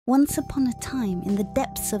Once upon a time, in the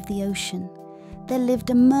depths of the ocean, there lived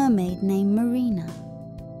a mermaid named Marina.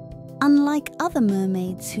 Unlike other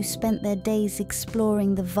mermaids who spent their days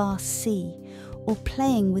exploring the vast sea or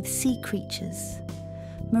playing with sea creatures,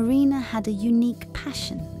 Marina had a unique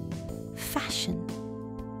passion: fashion.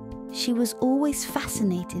 She was always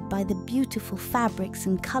fascinated by the beautiful fabrics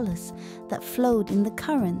and colors that flowed in the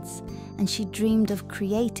currents, and she dreamed of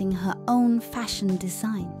creating her own fashion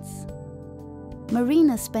designs.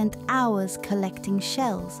 Marina spent hours collecting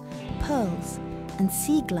shells, pearls, and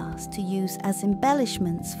sea glass to use as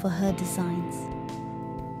embellishments for her designs.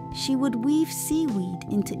 She would weave seaweed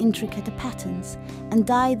into intricate patterns and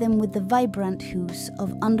dye them with the vibrant hues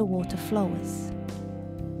of underwater flowers.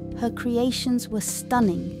 Her creations were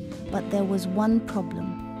stunning, but there was one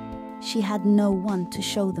problem. She had no one to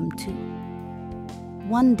show them to.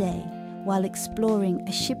 One day, while exploring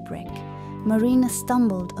a shipwreck, Marina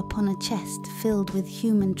stumbled upon a chest filled with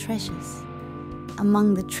human treasures.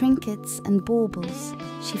 Among the trinkets and baubles,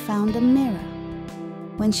 she found a mirror.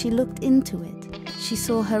 When she looked into it, she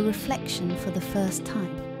saw her reflection for the first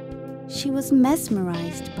time. She was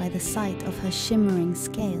mesmerized by the sight of her shimmering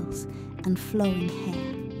scales and flowing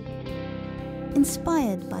hair.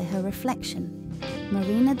 Inspired by her reflection,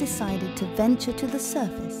 Marina decided to venture to the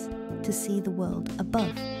surface to see the world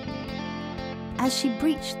above. As she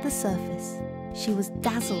breached the surface, she was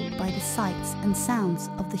dazzled by the sights and sounds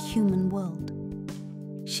of the human world.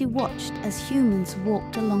 She watched as humans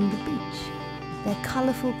walked along the beach, their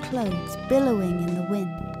colorful clothes billowing in the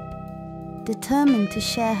wind. Determined to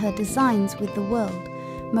share her designs with the world,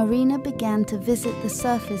 Marina began to visit the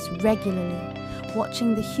surface regularly,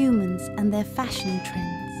 watching the humans and their fashion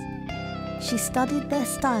trends. She studied their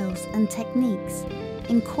styles and techniques,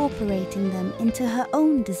 incorporating them into her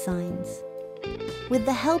own designs. With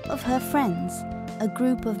the help of her friends, a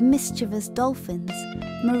group of mischievous dolphins,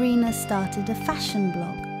 Marina started a fashion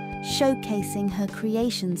blog, showcasing her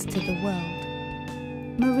creations to the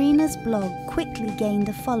world. Marina's blog quickly gained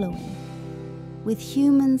a following, with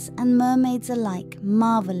humans and mermaids alike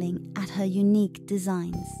marveling at her unique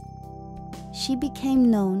designs. She became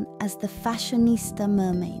known as the Fashionista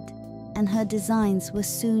Mermaid, and her designs were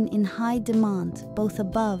soon in high demand both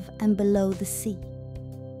above and below the sea.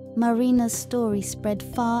 Marina's story spread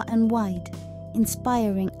far and wide,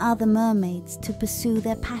 inspiring other mermaids to pursue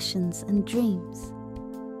their passions and dreams.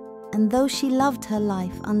 And though she loved her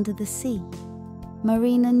life under the sea,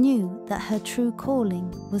 Marina knew that her true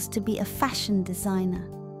calling was to be a fashion designer,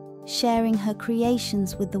 sharing her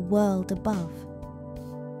creations with the world above.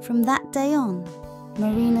 From that day on,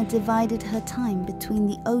 Marina divided her time between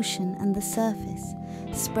the ocean and the surface,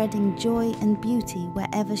 spreading joy and beauty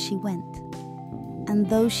wherever she went. And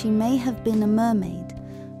though she may have been a mermaid,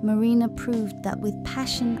 Marina proved that with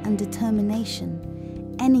passion and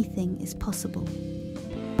determination, anything is possible.